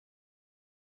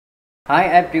Hi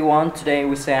everyone, today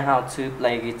we say how to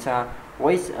play guitar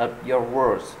Wake Up Your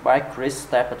World by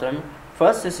Stapleton.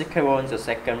 First is the keyboard in the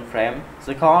second frame.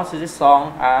 The chords in this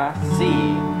song are C,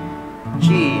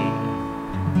 G,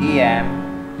 E,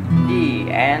 M, D,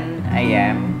 and A,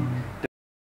 M.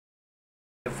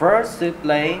 The first to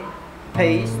play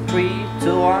page 3,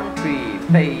 2, 1, 3,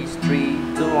 page 3,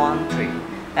 2, 1, 3,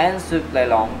 and to play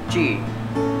long G,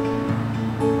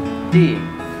 D,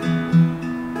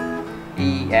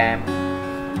 E, M,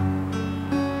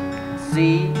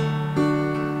 C,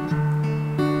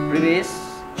 repeat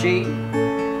G,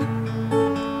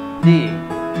 D,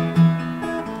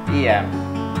 E, M,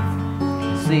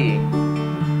 C,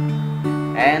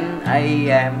 and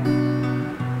A, M,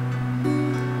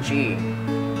 G,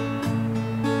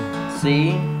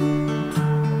 C,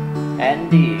 and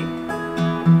D.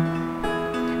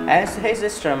 As his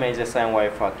instrument is the same way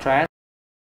for track.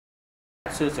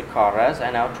 To the chorus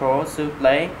and outro to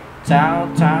play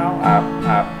down, down, up,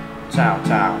 up, down,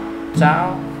 down,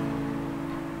 down,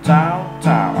 down,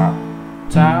 down, up,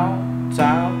 down,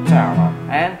 down, down, up,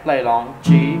 and play long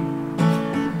G,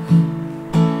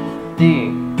 D,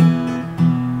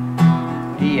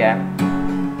 E, M,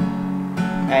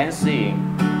 and C.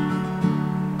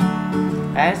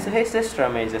 As his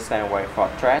instrument is the same way for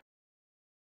track.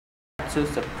 To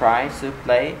surprise to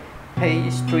play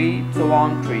page 3, 2,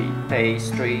 1, 3, page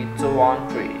 3, 2, 1,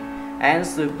 3, and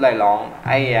to play long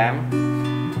A, M,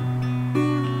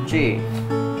 G,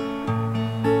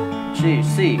 G,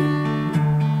 C,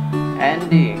 and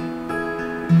D.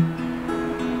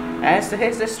 As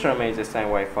his instrument is the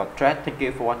same way for track. Thank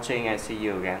you for watching and see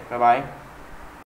you again. Bye bye.